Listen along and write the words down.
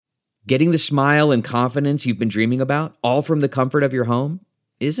Getting the smile and confidence you've been dreaming about, all from the comfort of your home,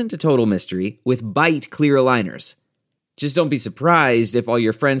 isn't a total mystery with Bite Clear Aligners. Just don't be surprised if all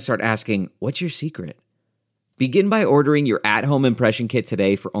your friends start asking, "What's your secret?" Begin by ordering your at-home impression kit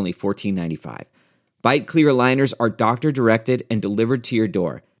today for only $14.95. Bite Clear Aligners are doctor-directed and delivered to your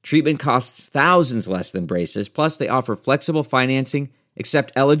door. Treatment costs thousands less than braces, plus they offer flexible financing,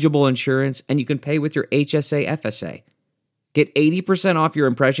 accept eligible insurance, and you can pay with your HSA FSA. Get 80% off your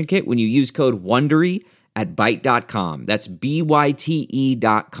impression kit when you use code WONDERY at Byte.com. That's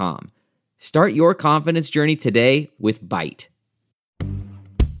BYTE.com. Start your confidence journey today with Byte.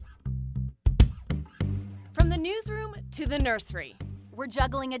 From the newsroom to the nursery, we're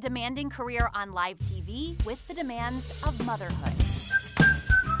juggling a demanding career on live TV with the demands of motherhood.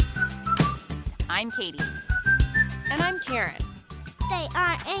 I'm Katie. And I'm Karen. They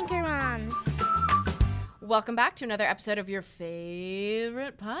are AnchorMOMS. Welcome back to another episode of your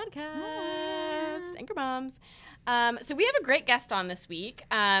favorite podcast, AnchorMOMS. So we have a great guest on this week.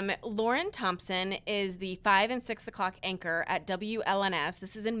 Lauren Thompson is the 5 and 6 o'clock anchor at WLNS.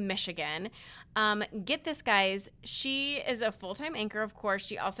 This is in Michigan. Get this, guys. She is a full-time anchor, of course.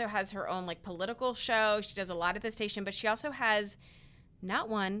 She also has her own political show. She does a lot at the station, but she also has not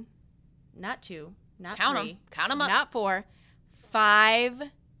one, not two, not three. Count them up. Not four,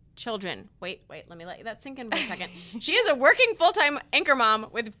 5 children. Wait, let me let that sink in for a second. She is a working full-time anchor mom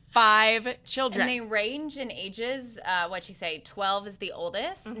with 5 children. And they range in ages. What'd she say? 12 is the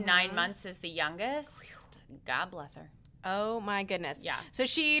oldest, 9 months is the youngest. God bless her. Oh my goodness. Yeah. So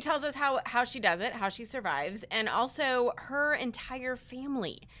she tells us how she does it, how she survives, and also her entire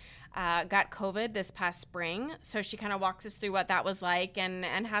family got COVID this past spring. So she kind of walks us through what that was like and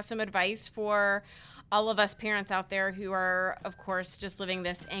has some advice for all of us parents out there who are, of course, just living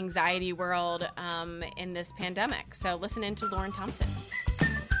this anxiety world in this pandemic. So listen in to Lauren Thompson.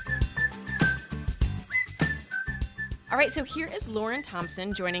 All right, so here is Lauren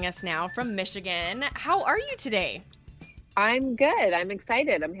Thompson joining us now from Michigan. How are you today? I'm good. I'm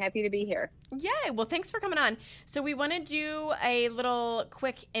excited. I'm happy to be here. Yay. Well, thanks for coming on. So we want to do a little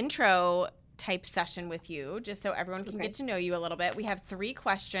quick intro type session with you, just so everyone can get to know you a little bit. We have 3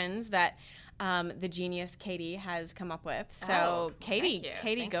 questions that the genius Katie has come up with. So Katie,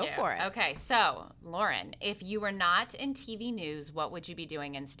 go for it. Okay, so Lauren, if you were not in TV news, what would you be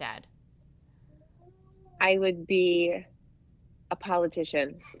doing instead? I would be a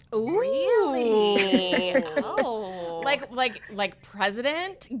politician. Ooh. Really? Oh. Like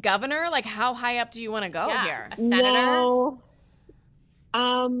president, governor? Like how high up do you want to go here? A senator? No.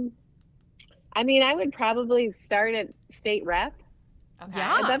 I mean, I would probably start at state rep. Okay.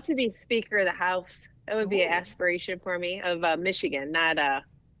 Yeah. I'd love to be Speaker of the House. That would be an aspiration for me of Michigan, not of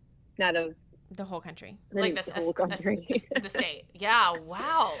The whole country. Like the whole country. The state. Yeah,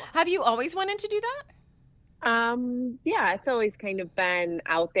 wow. Have you always wanted to do that? Yeah, it's always kind of been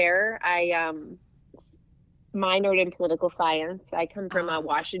out there. I minored in political science. I come from a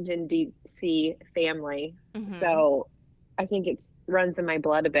Washington, D.C. family, so I think it runs in my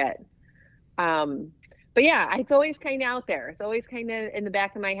blood a bit. But yeah, it's always kind of out there. It's always kind of in the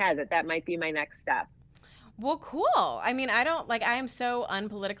back of my head that might be my next step. Well, cool. I mean, I am so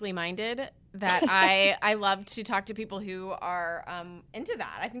unpolitically minded that I love to talk to people who are into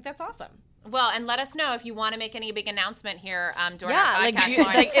that. I think that's awesome. Well, and let us know if you want to make any big announcement here during our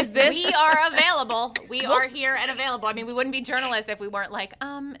podcast. Is this? We are available. We are here and available. I mean, we wouldn't be journalists if we weren't like,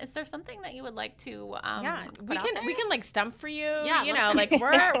 is there something that you would like to we can like stump for you. Yeah, you know, like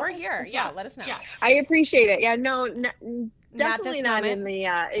we're here. Yeah, let us know. Yeah. I appreciate it. Yeah, no, definitely not moment. in the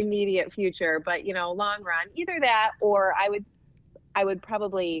immediate future, but long run, either that or I would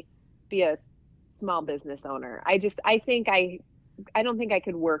probably be a small business owner. I don't think I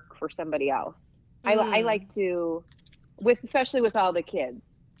could work for somebody else. I like to, especially with all the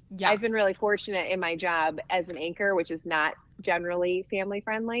kids. Yeah. I've been really fortunate in my job as an anchor, which is not generally family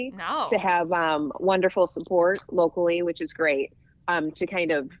friendly, to have wonderful support locally, which is great, to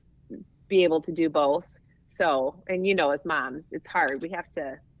kind of be able to do both. So, and as moms, it's hard. We have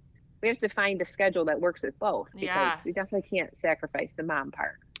to find a schedule that works with both because we definitely can't sacrifice the mom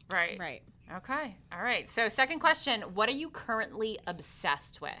part. Right. Okay. All right. So second question, what are you currently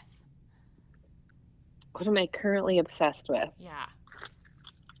obsessed with? What am I currently obsessed with? Yeah.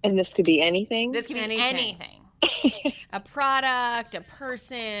 And this could be anything? This could be anything. A product, a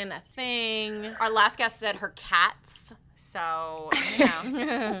person, a thing. Our last guest said her cats. So,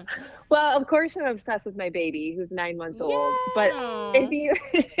 Well, of course I'm obsessed with my baby who's 9 months old. But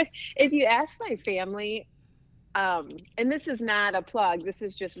if you ask my family, and this is not a plug, this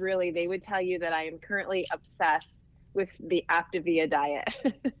is just really, they would tell you that I am currently obsessed with the Optavia diet.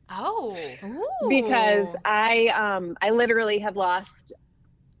 Oh. Ooh. Because I literally have lost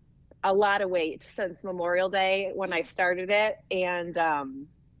a lot of weight since Memorial Day when I started it. And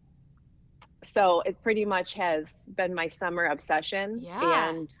so it pretty much has been my summer obsession. Yeah.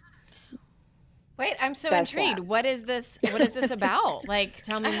 And Wait, I'm so That's intrigued. that. What is this about? Like,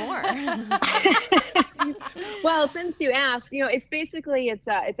 tell me more. Well, since you asked, it's basically it's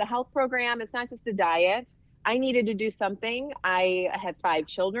a health program. It's not just a diet. I needed to do something. I had 5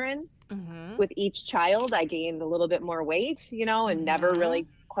 children. Mm-hmm. With each child, I gained a little bit more weight, and never really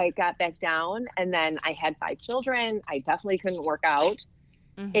quite got back down. And then I had 5 children. I definitely couldn't work out.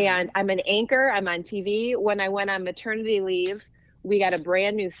 Mm-hmm. And I'm an anchor. I'm on TV. When I went on maternity leave, we got a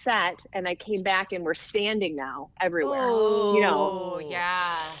brand new set, and I came back and we're standing now everywhere. Oh,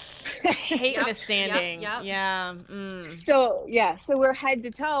 yeah. I hate Yep, the standing. yep. Yeah. Mm. So we're head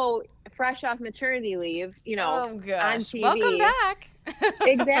to toe, fresh off maternity leave, Oh gosh. on TV. Welcome back.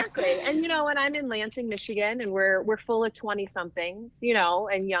 Exactly. And and I'm in Lansing, Michigan, and we're full of 20 somethings,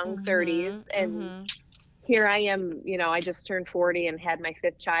 and young 30s. And here I am, I just turned 40 and had my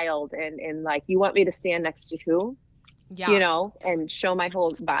 5th child, and like, you want me to stand next to who? Yeah. And show my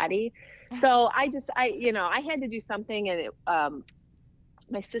whole body. So I had to do something. And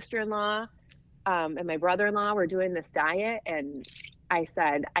my sister-in-law and my brother-in-law were doing this diet, and I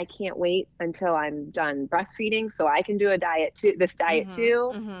said, I can't wait until I'm done breastfeeding so I can do this diet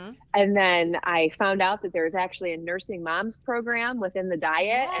too. Mm-hmm. And then I found out that there's actually a nursing moms program within the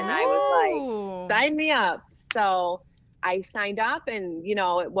diet. And I was like, sign me up. So I signed up, and,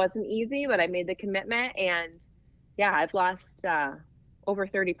 it wasn't easy, but I made the commitment. And yeah, I've lost over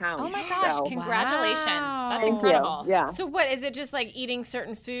 30 pounds. Oh my gosh, So. Congratulations. Wow. That's Thank incredible. you. Yeah. So what is it? Just like eating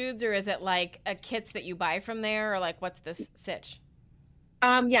certain foods, or is it like kits that you buy from there, or like what's this sitch?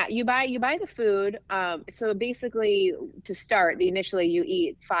 Yeah, you buy the food. So basically, to start, initially you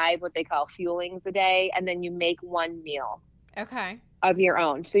eat 5 what they call fuelings a day, and then you make 1 meal Okay. of your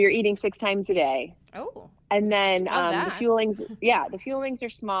own. So you're eating 6 times a day. Oh. And then Love the that. fuelings are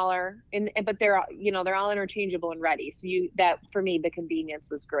smaller, but they're all interchangeable and ready. So for me, the convenience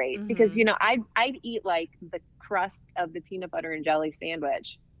was great because I'd eat like the crust of the peanut butter and jelly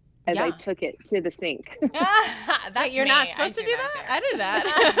sandwich as I took it to the sink. That's You're me. not supposed to do that? too. I did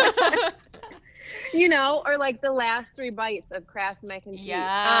that. Or like the last 3 bites of Kraft mac and cheese.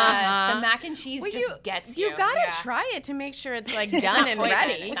 Yes. The mac and cheese Well, just gets you. You gotta Yeah. try it to make sure it's like It's done not and poison.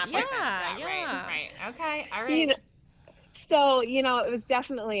 ready. It's not poison. Yeah. Right. Okay. All right. So, it was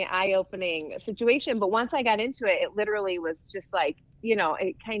definitely an eye-opening situation. But once I got into it, it literally was just like,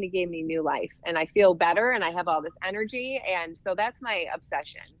 it kind of gave me new life. And I feel better, and I have all this energy. And so that's my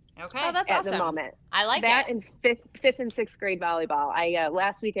obsession Okay. Oh, that's at awesome. the moment. I like That it. and fifth and 6th grade volleyball. I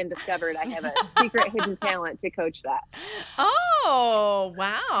last weekend discovered I have a secret hidden talent to coach that. Oh,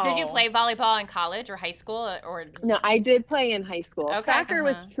 wow. Did you play volleyball in college or high school or? No, I did play in high school. Okay. Soccer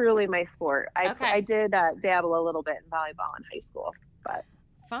was truly my sport. Okay. I did dabble a little bit in volleyball in high school, but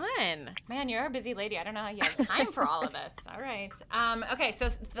Fun. Man, you're a busy lady. I don't know how you have time for all of this. All right. Okay, so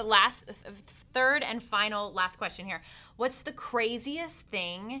the third and final last question here. What's the craziest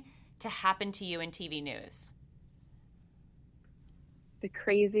thing to happen to you in TV news? the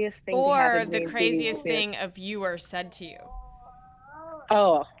craziest thing Or to happen to me the in TV craziest news. thing a viewer said to you.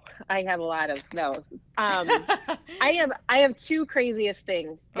 Oh, I have a lot of those. I have 2 craziest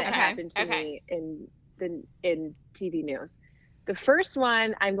things that Okay, happened to okay. me in TV news. The first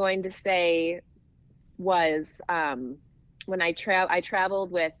one I'm going to say was when I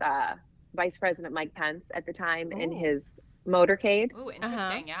traveled with Vice President Mike Pence at the time in his motorcade Ooh,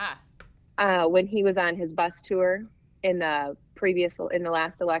 interesting. Yeah. when he was on his bus tour in the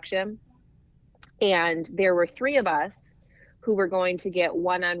last election. And there were 3 of us who were going to get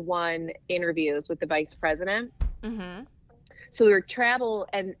one-on-one interviews with the vice president. Mm-hmm. So we were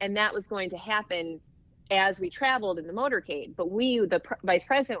and that was going to happen as we traveled in the motorcade. But the vice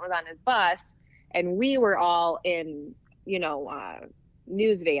president was on his bus, and we were all in,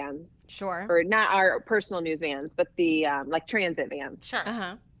 news vans. Sure. Or not our personal news vans, but the like transit vans Sure.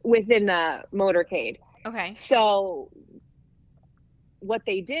 Uh-huh. within the motorcade. Okay. So what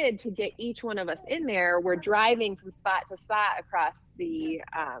they did to get each one of us in there, we're driving from spot to spot across the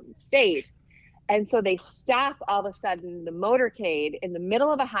state. And so they stop all of a sudden the motorcade in the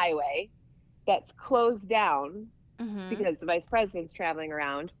middle of a highway that's closed down because the vice president's traveling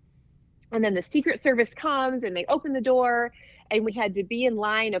around. And then the Secret Service comes and they open the door, and we had to be in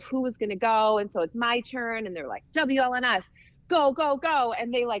line of who was going to go. And so it's my turn, and they're like, WLNS, go, go, go.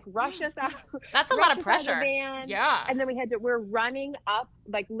 And they like rush us out. That's a lot of rush us out pressure. of the van. Yeah. And then we're running up,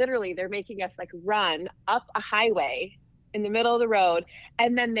 like literally they're making us like run up a highway in the middle of the road.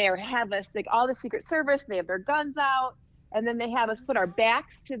 And then they have us like all the Secret Service, they have their guns out. And then they have us put our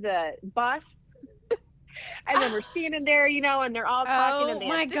backs to the bus. And then we're standing there, you know, and they're all talking. Oh and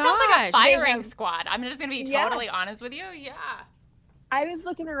my This gosh. sounds like a firing squad. I'm just going to be totally honest with you. Yeah. I was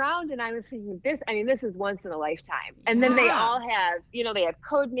looking around and I was thinking this is once in a lifetime. And then they all have, you know, they have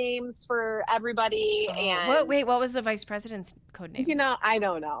code names for everybody. And what was the vice president's code name? you know, I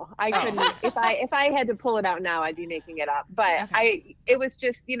don't know. I couldn't, if I had to pull it out now, I'd be making it up. But it was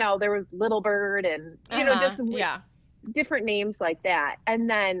just, you know, there was Little Bird and, you know, just different names like that. And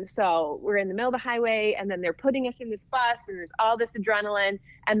then, so we're in the middle of the highway and then they're putting us in this bus and there's all this adrenaline.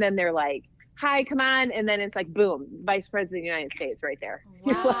 And then they're like, hi, come on. And then it's like, boom, Vice President of the United States right there.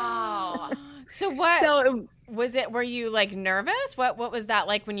 Wow. So was it, were you like nervous? What was that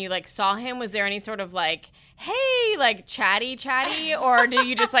like when you like saw him? Was there any sort of like, hey, like chatty, or do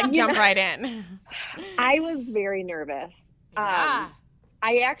you just like jump right in? I was very nervous. Yeah.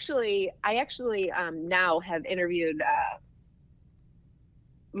 I actually now have interviewed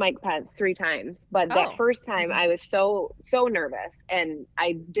Mike Pence 3 times, but that first time I was so nervous and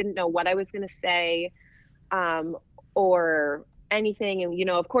I didn't know what I was going to say or anything. And, you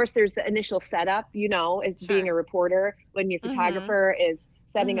know, of course there's the initial setup, you know, as being a reporter when your photographer is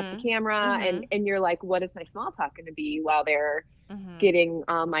setting up the camera and you're like, what is my small talk going to be while they're getting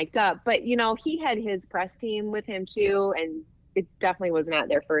mic'd up? But, you know, he had his press team with him too. And it definitely was not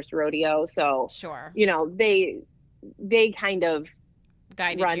their first rodeo. So, you know, they kind of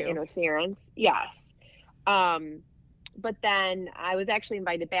run interference. Yes. But then I was actually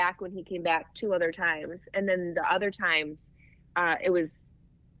invited back when he came back 2 other times. And then the other times it was,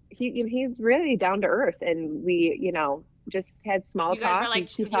 he's really down to earth and we, you know, just had small you guys talk. were like,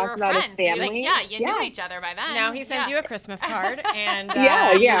 he talked about friends. his family. You knew each other by then. Now he sends you a Christmas card, and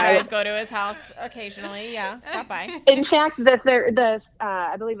you guys go to his house occasionally. Yeah, stop by. In fact,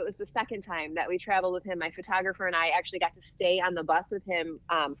 I believe it was the second time that we traveled with him. My photographer and I actually got to stay on the bus with him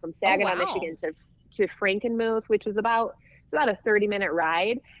from Saginaw, Michigan to Frankenmuth, which was about a 30-minute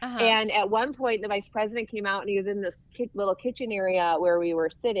ride. And at one point, the vice president came out and he was in this little kitchen area where we were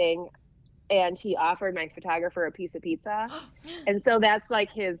sitting. And he offered my photographer a piece of pizza. And so that's like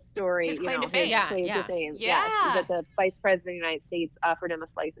his story. His claim to fame. Yeah. Yes, that the vice president of the United States offered him a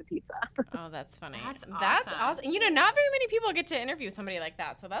slice of pizza. Oh, that's funny. That's awesome. You know, not very many people get to interview somebody like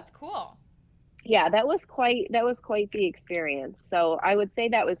that. So that's cool. Yeah, that was quite the experience. So I would say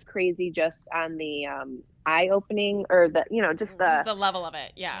that was crazy just on the eye-opening or the, you know, just the level of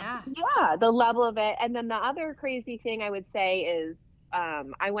it. Yeah, the level of it. And then the other crazy thing I would say is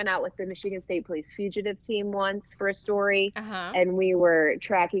I went out with the Michigan State Police fugitive team once for a story, and we were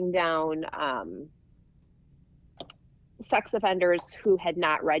tracking down sex offenders who had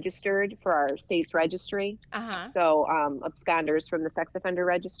not registered for our state's registry. So absconders from the sex offender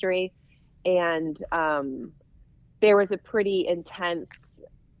registry. And there was a pretty intense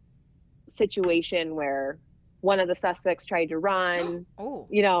situation where one of the suspects tried to run,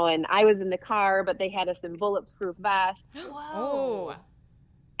 you know, and I was in the car, but they had us in bulletproof vests. Whoa.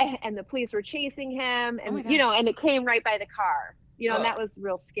 And the police were chasing him and, you know, and it came right by the car, you know, and that was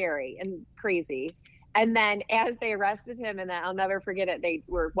real scary and crazy. And then as they arrested him, and then I'll never forget it, they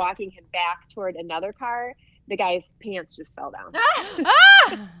were walking him back toward another car. The guy's pants just fell down.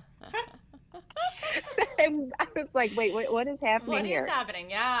 And I was like, wait, what is happening here? What is happening?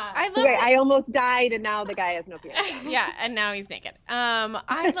 Yeah. I almost died, and now the guy has no pants. Yeah, and now he's naked.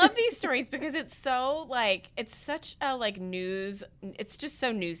 I love these stories because it's so like it's such a like news. It's just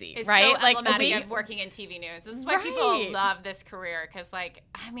so newsy, it's right? So like emblematic of working in TV news. This is why people love this career because, like,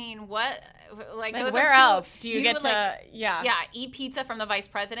 I mean, those where are else do you get to? Eat pizza from the vice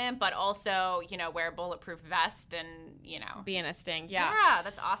president, but also wear a bulletproof vest and be in a sting. Yeah,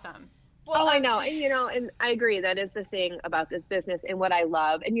 that's awesome. Well, I know, and and I agree. That is the thing about this business and what I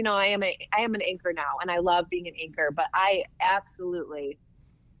love. And I am an anchor now, and I love being an anchor. But I absolutely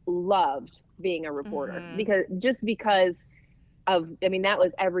loved being a reporter because of. I mean, that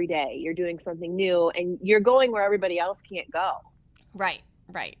was every day. You're doing something new, and you're going where everybody else can't go. Right.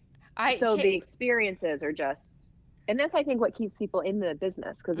 The experiences are just. And that's, I think, what keeps people in the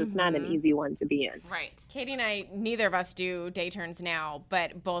business because it's not an easy one to be in. Right. Katie and I, neither of us do day turns now,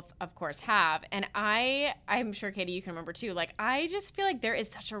 but both, of course, have. And I'm sure, Katie, you can remember too. Like, I just feel like there is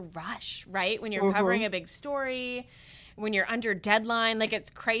such a rush, right? When you're covering a big story, when you're under deadline, like it's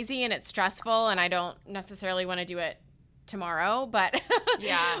crazy and it's stressful. And I don't necessarily want to do it tomorrow, but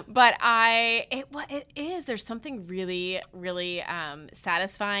Yeah. but it is. There's something really, really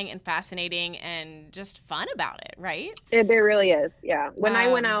satisfying and fascinating and just fun about it, right? There really is. Yeah. When I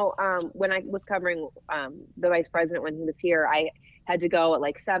went out, when I was covering the vice president when he was here, I had to go at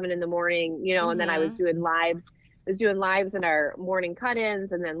like 7 a.m, and then I was doing lives. I was doing lives in our morning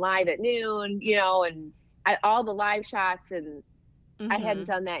cut-ins and then live at noon, and all the live shots, and I hadn't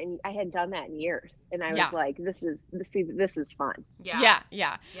done that in years. And I was like, this is fun.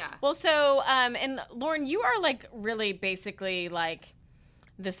 Yeah. Well, so and Lauren, you are like really basically like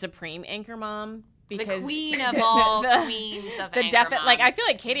the supreme anchor mom. Because the queen of all queens of the definite, like I feel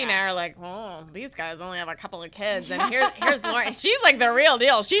like Katie and I are like, oh, these guys only have a couple of kids, and here's Lauren. She's like the real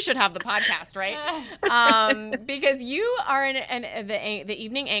deal. She should have the podcast, right? Because you are the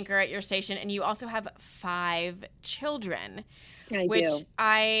evening anchor at your station, and you also have 5 children, which do.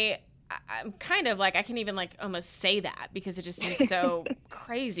 I'm kind of like, I can even like almost say that because it just seems so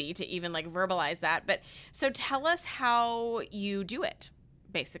crazy to even like verbalize that. But so tell us how you do it.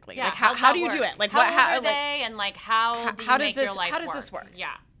 Basically, yeah, like how do you do it? Like how old are they, and like how do you make your life work? How does this work?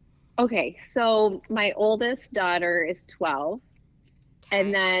 Yeah. Okay, so my oldest daughter is 12,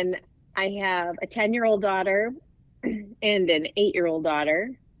 and then I have a 10-year-old daughter and an 8-year-old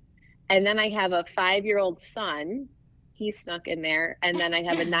daughter, and then I have a 5-year-old son. He snuck in there, and then I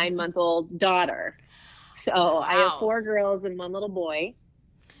have a 9-month-old daughter. So I have 4 girls and 1 little boy.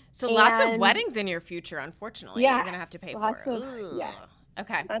 So lots of weddings in your future, unfortunately. Yes, you're gonna have to pay for it. Yes.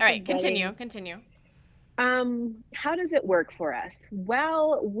 Okay. Lots All right. of Continue. weddings. Continue. How does it work for us?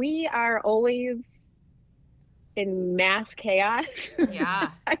 Well, we are always in mass chaos.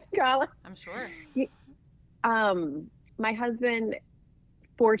 Yeah. I call it. I'm sure. My husband,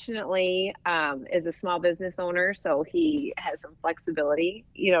 fortunately, is a small business owner, so he has some flexibility,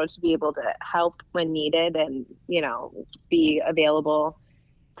 to be able to help when needed and, be available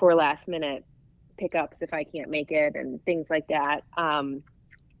for last minute pickups if I can't make it and things like that.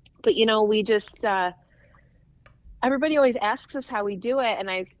 But we just everybody always asks us how we do it, and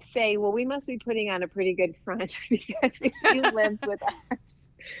I say, well, we must be putting on a pretty good front because if you lived with us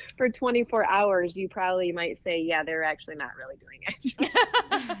for 24 hours, you probably might say, yeah, they're actually not really doing it.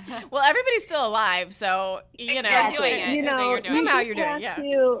 Well, everybody's still alive, so you're doing it. So you're doing somehow it. you're doing it.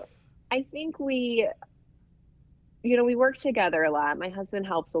 Yeah. I think we work together a lot. My husband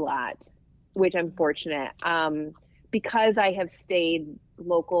helps a lot, which I'm fortunate. Because I have stayed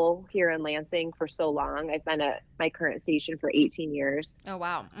local here in Lansing for so long. I've been at my current station for 18 years. Oh,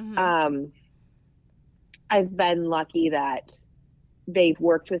 wow. Mm-hmm. I've been lucky that they've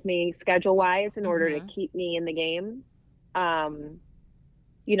worked with me schedule-wise in order to keep me in the game.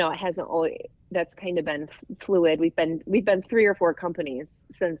 It hasn't always, that's kind of been fluid. We've been 3 or 4 companies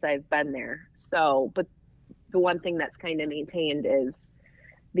since I've been there. So, but the one thing that's kind of maintained is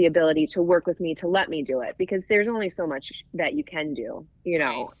the ability to work with me to let me do it, because there's only so much that you can do,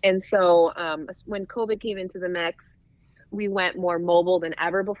 Right. And so when COVID came into the mix, we went more mobile than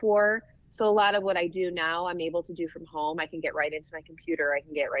ever before. So a lot of what I do now, I'm able to do from home. I can get right into my computer. I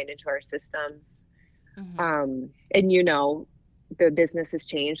can get right into our systems. And the business has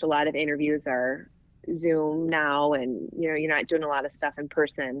changed. A lot of interviews are Zoom now, and you're not doing a lot of stuff in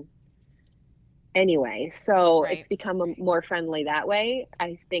person anyway, so Right. It's become more friendly that way,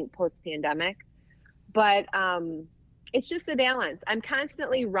 I think, post-pandemic. But it's just a balance. I'm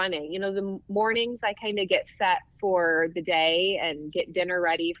constantly running. The mornings I kind of get set for the day and get dinner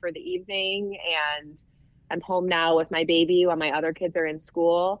ready for the evening, and I'm home now with my baby while my other kids are in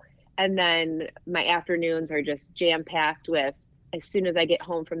school, and then my afternoons are just jam-packed with, as soon as I get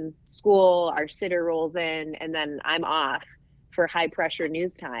home from school, our sitter rolls in, and then I'm off for high pressure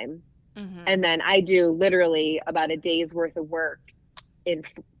news time. And then I do literally about a day's worth of work in,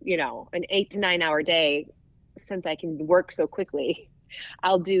 an 8 to 9 hour day. Since I can work so quickly,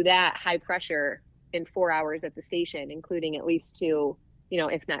 I'll do that high pressure in 4 hours at the station, including at least 2,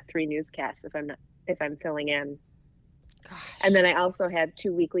 if not 3 newscasts if I'm filling in. Gosh. And then I also have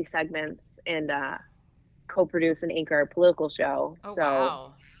 2 weekly segments and co-produce and anchor a political show. Oh, so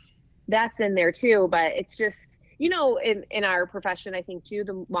wow. that's in there too, but it's just, in our profession, I think too,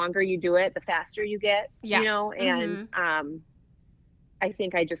 the longer you do it, the faster you get, Yes. and I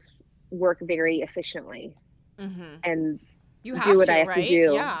think I just work very efficiently and You have do what to, I have right? to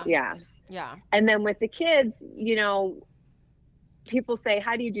do. Yeah. And then with the kids, people say,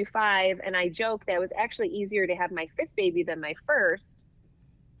 how do you do 5? And I joke that it was actually easier to have my 5th baby than my first,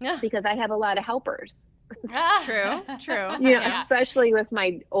 because I have a lot of helpers. True. Especially with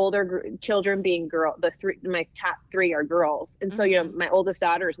my older children being my top 3 are girls. And so, my oldest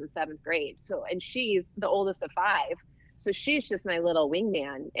daughter is in 7th grade. So, and she's the oldest of 5. So she's just my little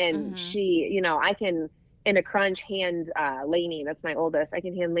wingman. And she, you know, I can, in a crunch, hand Lainey, that's my oldest, I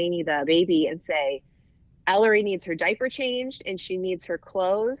can hand Lainey the baby and say, Ellery needs her diaper changed and she needs her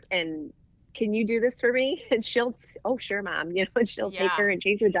clothes. And can you do this for me? And she'll, oh, sure, Mom. You know, and she'll take her and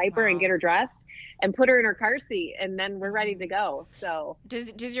change her diaper and get her dressed and put her in her car seat. And then we're ready to go. So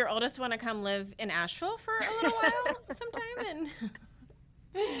does your oldest want to come live in Asheville for a little while sometime? And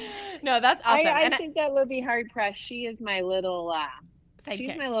no, that's awesome. I think that would be hard pressed. She is my little,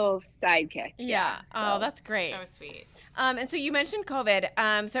 she's my little sidekick. Yeah. So. Oh, that's great. So sweet. And so you mentioned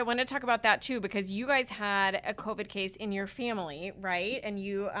COVID. So I want to talk about that too, because you guys had a COVID case in your family, right? And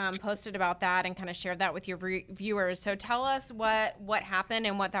you posted about that and kind of shared that with your viewers. So tell us what happened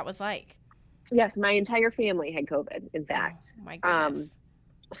and what that was like. Yes, my entire family had COVID, in fact. Oh, my goodness.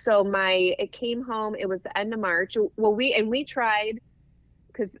 So it came home, it was the end of March. Well, we tried,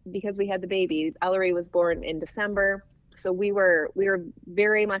 because we had the baby. Ellery was born in December. So we were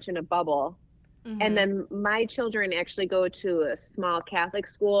very much in a bubble. And then my children actually go to a small Catholic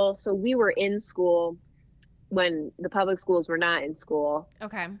school. So we were in school when the public schools were not in school.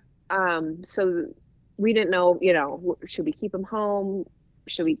 Okay. So we didn't know, you know, should we keep them home?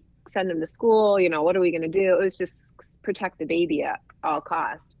 Should we send them to school? You know, what are we going to do? It was just protect the baby at all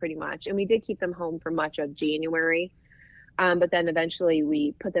costs, pretty much. And we did keep them home for much of January. But then eventually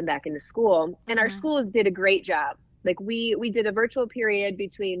we put them back into school. And our schools did a great job. Like we did a virtual period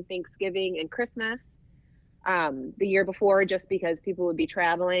between Thanksgiving and Christmas the year before, just because people would be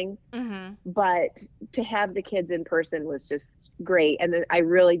traveling. But to have the kids in person was just great. And then I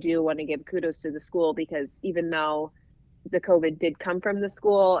really do want to give kudos to the school, because even though the COVID did come from the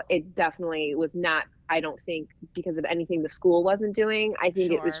school, it definitely was not, I don't think, because of anything the school wasn't doing. I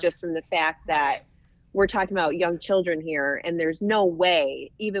think it was just from the fact that we're talking about young children here, and there's no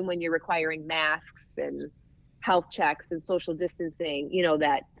way, even when you're requiring masks and health checks and social distancing, you know,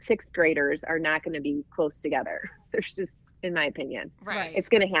 that sixth graders are not going to be close together. There's just, in my opinion, it's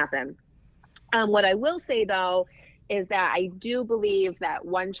going to happen. What I will say though, is that I do believe that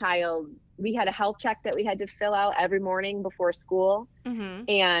one child, we had a health check that we had to fill out every morning before school.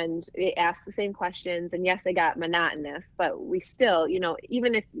 And it asked the same questions. And yes, it got monotonous, but we still, you know,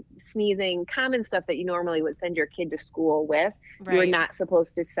 even if sneezing, common stuff that you normally would send your kid to school with, you are not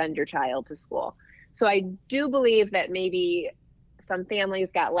supposed to send your child to school. So I do believe that maybe some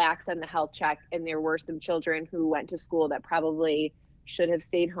families got lax on the health check, and there were some children who went to school that probably should have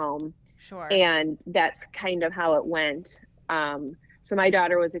stayed home. And that's kind of how it went. So my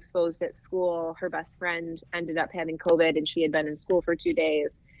daughter was exposed at school. Her best friend ended up having COVID, and she had been in school for 2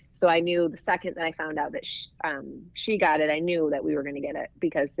 days. So I knew the second that I found out that she got it, I knew that we were going to get it,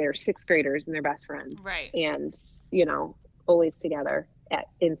 because they're sixth graders and they're best friends. And, you know, always together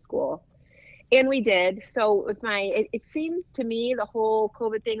in school. And we did. So with it seemed to me the whole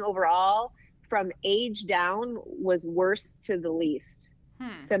COVID thing overall, from age down, was worse to the least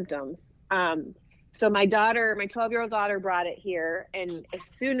symptoms. So my 12-year-old daughter brought it here. And as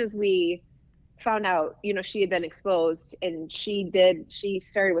soon as we found out, you know, she had been exposed, and she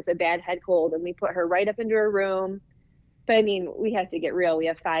started with a bad head cold, and we put her right up into her room. But I mean, we have to get real. We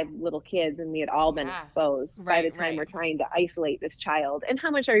have 5 little kids, and we had all been exposed by the time we're trying to isolate this child. And how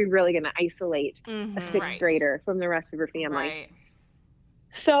much are you really going to isolate a sixth grader from the rest of her family?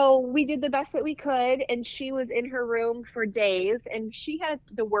 So we did the best that we could, and she was in her room for days, and she had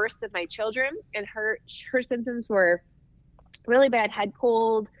the worst of my children, and her symptoms were really bad head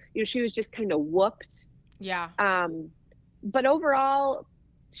cold. You know, she was just kind of whooped. But overall,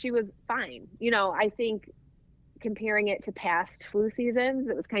 she was fine. You know, I think comparing it to past flu seasons,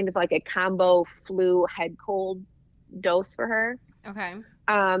 it was kind of like a combo flu head cold dose for her.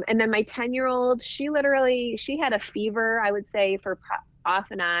 And then my 10-year-old, she had a fever, I would say, for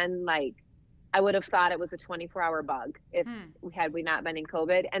off and on, like I would have thought it was a 24-hour bug if we not been in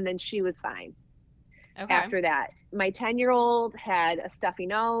COVID. And then she was fine after that. My 10-year-old had a stuffy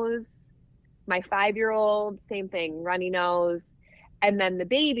nose. My 5-year-old, same thing, runny nose. And then the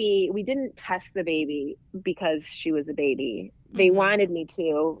baby, we didn't test the baby because she was a baby. They wanted me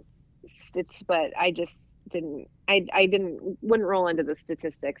to, but I just didn't. Wouldn't roll into the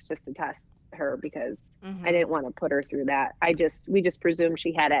statistics just to test her, because I didn't want to put her through that. We just presumed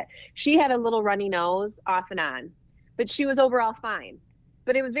she had it. She had a little runny nose off and on, but she was overall fine.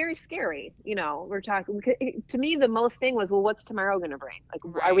 But it was very scary. You know, we're talking, to me, the most thing was, well, what's tomorrow going to bring?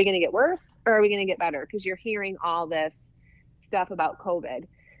 Like, are we going to get worse, or are we going to get better? Because you're hearing all this stuff about COVID.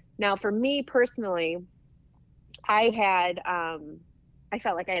 Now, for me personally, I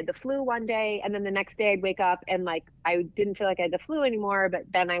felt like I had the flu one day, and then the next day I'd wake up and like I didn't feel like I had the flu anymore, but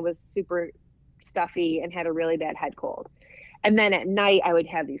then I was super stuffy and had a really bad head cold. And then at night I would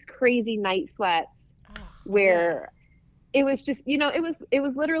have these crazy night sweats where it was just, it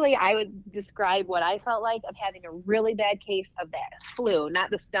was literally, I would describe what I felt like of having a really bad case of that flu, not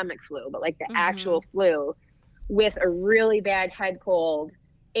the stomach flu, but like the actual flu, with a really bad head cold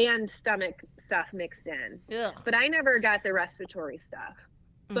and stomach stuff mixed in. Ugh. But I never got the respiratory stuff.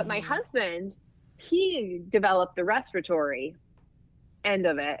 But my husband, he developed the respiratory end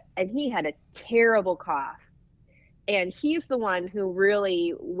of it, and he had a terrible cough. And he's the one who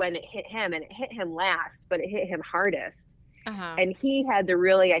really, when it hit him, and it hit him last, but it hit him hardest. And he had the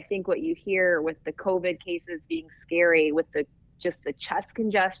really, I think what you hear with the COVID cases being scary, with the chest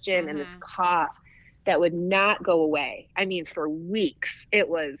congestion and this cough that would not go away. I mean, for weeks. It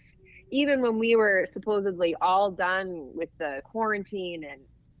was, even when we were supposedly all done with the quarantine and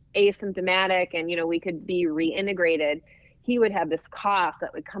asymptomatic and, we could be reintegrated, he would have this cough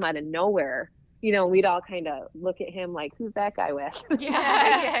that would come out of nowhere. We'd all kind of look at him like, who's that guy with?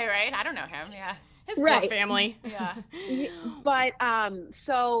 Yeah, right. I don't know him. Yeah. His poor family. Yeah. But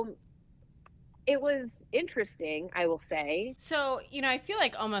so it was interesting, I will say. So, I feel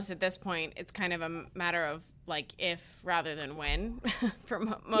like almost at this point, it's kind of a matter of like if rather than when for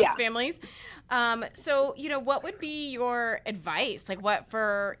most families. So, what would be your advice? Like what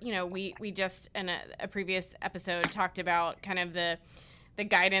for, we just in a previous episode talked about kind of the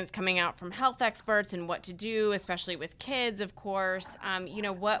guidance coming out from health experts and what to do, especially with kids, of course.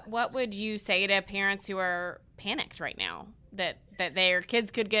 What would you say to parents who are panicked right now that their kids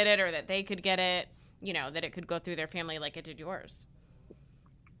could get it or that they could get it, that it could go through their family like it did yours?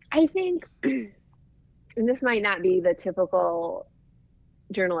 I think, and this might not be the typical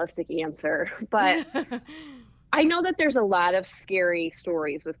journalistic answer, but I know that there's a lot of scary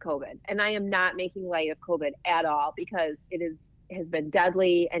stories with COVID, and I am not making light of COVID at all, because it has been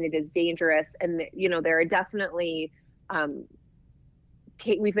deadly and it is dangerous. And, there are definitely,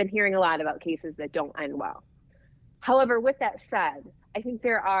 we've been hearing a lot about cases that don't end well. However, with that said, I think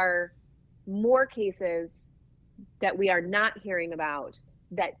there are more cases that we are not hearing about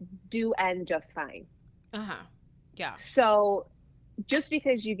that do end just fine. Yeah. So just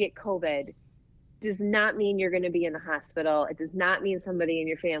because you get COVID does not mean you're going to be in the hospital. It does not mean somebody in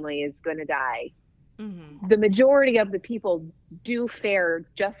your family is going to die. The majority of the people do fare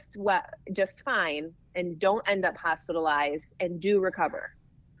just fine and don't end up hospitalized and do recover.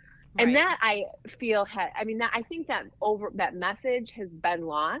 Right. And that I feel I think that message has been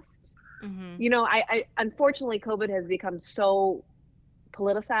lost. I unfortunately COVID has become so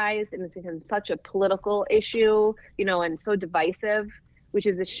politicized, and it's become such a political issue, and so divisive, which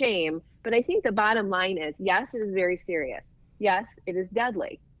is a shame. But I think the bottom line is, yes, it is very serious. Yes, it is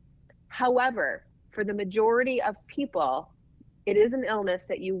deadly. However, for the majority of people, it is an illness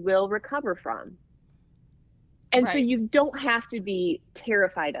that you will recover from. And so you don't have to be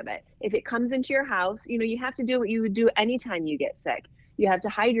terrified of it. If it comes into your house, you have to do what you would do anytime you get sick. You have to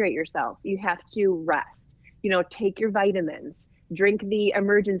hydrate yourself. You have to rest, take your vitamins, drink the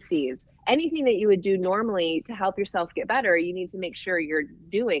emergencies, anything that you would do normally to help yourself get better. You need to make sure you're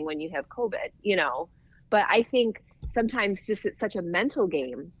doing when you have COVID, But I think sometimes just it's such a mental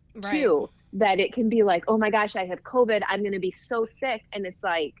game too, that it can be like, oh my gosh, I have COVID, I'm going to be so sick. And it's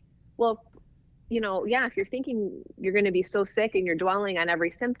like, well, if you're thinking you're going to be so sick and you're dwelling on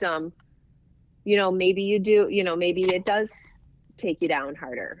every symptom, maybe you do, maybe it does take you down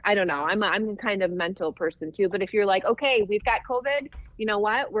harder. I don't know. I'm a kind of mental person too. But if you're like, okay, we've got COVID, you know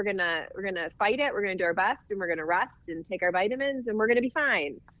what? We're going to fight it. We're going to do our best, and we're going to rest and take our vitamins, and we're going to be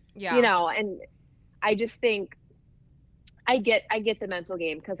fine. Yeah. And I just think, I get the mental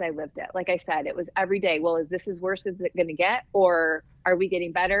game because I lived it. Like I said, it was every day. Well, is this as worse as it going to get, or are we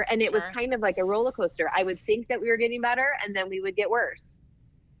getting better? And it was kind of like a roller coaster. I would think that we were getting better, and then we would get worse.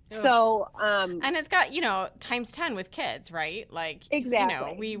 Ugh. So, and it's got, times 10 with kids, right? Like,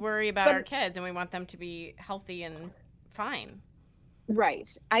 exactly. We worry about our kids, and we want them to be healthy and fine.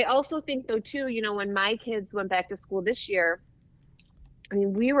 Right. I also think though too, when my kids went back to school this year,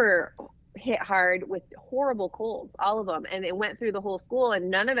 we were hit hard with horrible colds, all of them, and it went through the whole school,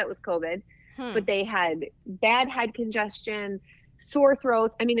 and none of it was COVID, but they had bad head congestion, sore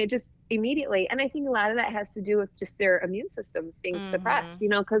throats. It just immediately, and I think a lot of that has to do with just their immune systems being suppressed,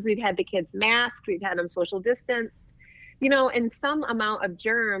 because we've had the kids masked, we've had them social distanced, and some amount of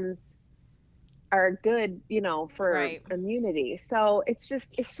germs are good, for immunity. So it's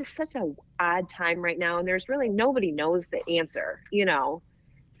just such a odd time right now, and there's really nobody knows the answer,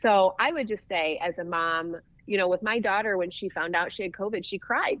 So I would just say, as a mom, with my daughter, when she found out she had COVID, she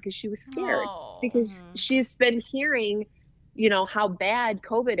cried because she was scared, because she's been hearing how bad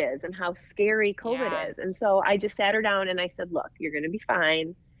COVID is and how scary COVID is. And so I just sat her down and I said, look, you're going to be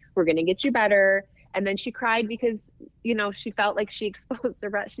fine. We're going to get you better. And then she cried because, she felt like she exposed the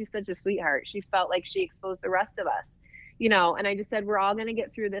rest. She's such a sweetheart. She felt like she exposed the rest of us, and I just said, we're all going to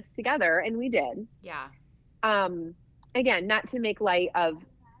get through this together. And we did. Yeah. Again, not to make light of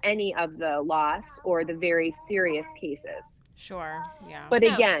any of the loss or the very serious cases. Sure. Yeah. But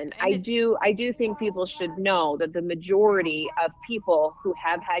again, I do think people should know that the majority of people who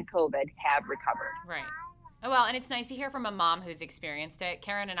have had COVID have recovered. Right. Well, and it's nice to hear from a mom who's experienced it.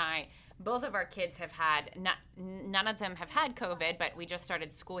 Karen and I, both of our kids have had, none of them have had COVID, but we just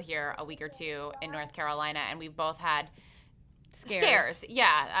started school here a week or two in North Carolina, and we've both had scares.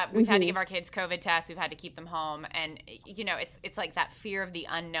 Yeah. We've had to give our kids COVID tests. We've had to keep them home. And, it's like that fear of the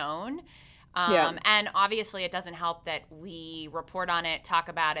unknown. And obviously it doesn't help that we report on it, talk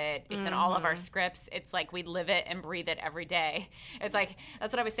about it. It's in all of our scripts. It's like we live it and breathe it every day. It's like,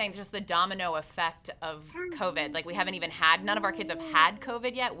 that's what I was saying, just the domino effect of COVID. Like we haven't even none of our kids have had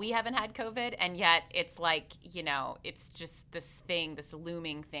COVID yet. We haven't had COVID. And yet it's like, it's just this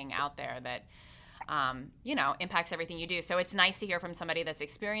looming thing out there that, impacts everything you do. So it's nice to hear from somebody that's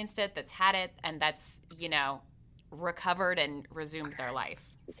experienced it, that's had it, and that's, recovered and resumed their life.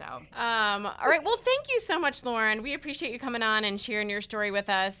 So, all right. Well, thank you so much, Lauren. We appreciate you coming on and sharing your story with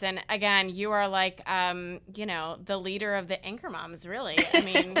us. And again, you are like, the leader of the AnchorMOMS, really. I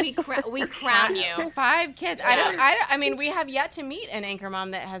mean, we crown you. 5 kids. I mean, we have yet to meet an anchor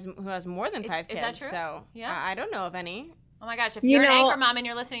mom who has more than 5 kids. Is that true? So I don't know of any. Oh my gosh! If you're an anchor mom and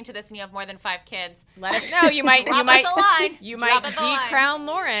you're listening to this and you have more than 5 kids, let us know. You might decrown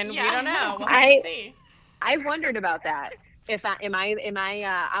Lauren. Yeah. We don't know. We'll have to see. I've wondered about that. Am I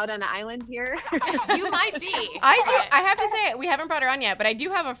out on an island here? You might be. I have to say, we haven't brought her on yet, but I do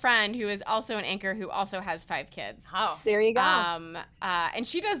have a friend who is also an anchor who also has 5 kids. Oh, there you go. And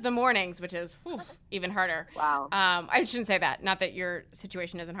she does the mornings, which is even harder. Wow. I shouldn't say that. Not that your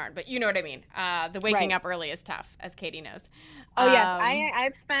situation isn't hard, but you know what I mean. The waking up early is tough, as Katie knows. Oh yes, I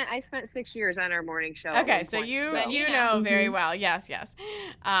spent 6 years on our morning show. Okay, so you know very well. Yes.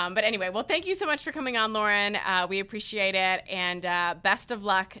 But anyway, well, thank you so much for coming on, Lauren. We appreciate it, and best of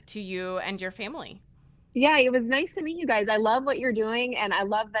luck to you and your family. Yeah, it was nice to meet you guys. I love what you're doing, and I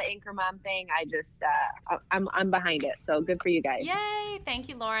love the Anchor Mom thing. I just I'm behind it. So good for you guys. Yay! Thank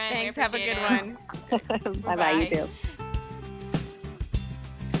you, Lauren. Thanks. Have a good one. Bye. You too.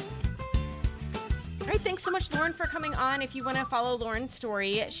 All right, thanks so much, Lauren, for coming on. If you want to follow Lauren's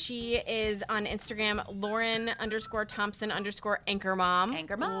story, she is on Instagram, Lauren_Thompson_AnchorMom.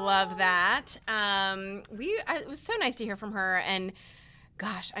 AnchorMom. Love that. It was so nice to hear from her, and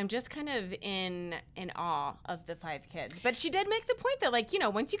gosh, I'm just kind of in awe of the 5 kids. But she did make the point that,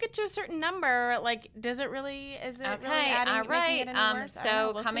 once you get to a certain number, is it really adding, all right. making it any worse?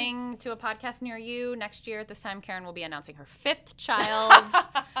 So coming to a podcast near you next year at this time, Karen will be announcing her 5th child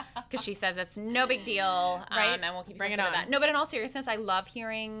because she says it's no big deal. Right. And we'll keep Bring it posted on. with that. No, but in all seriousnness, I love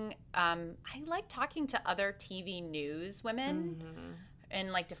hearing, I like talking to other TV news women. Mm-hmm. In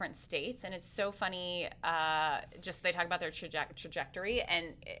different states, and it's so funny. Just they talk about their trajectory, and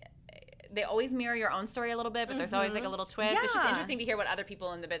they always mirror your own story a little bit, but there's always a little twist. Yeah. It's just interesting to hear what other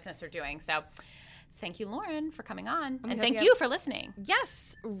people in the business are doing. So, thank you, Lauren, for coming on, and hope thank you you for listening.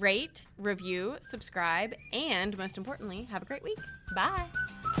 Yes, rate, review, subscribe, and most importantly, have a great week. Bye.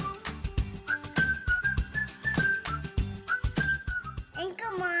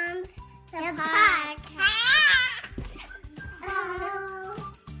 Anchor Moms, the podcast.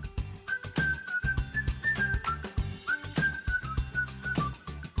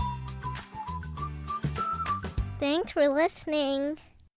 Thanks for listening.